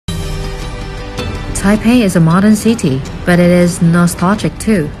Taipei is a modern city, but it is nostalgic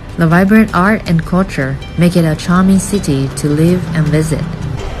too. The vibrant art and culture make it a charming city to live and visit.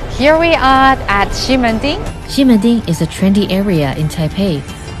 Here we are at Ximending. Ximending is a trendy area in Taipei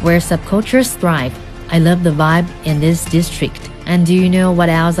where subcultures thrive. I love the vibe in this district. And do you know what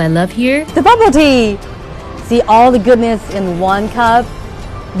else I love here? The bubble tea! See all the goodness in one cup.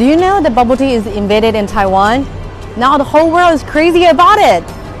 Do you know that bubble tea is invented in Taiwan? Now the whole world is crazy about it.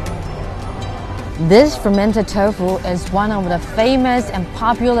 This fermented tofu is one of the famous and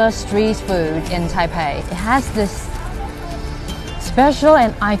popular street food in Taipei. It has this special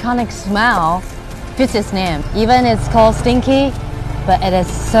and iconic smell, fits its name. Even it's called stinky, but it is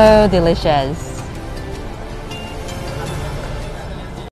so delicious.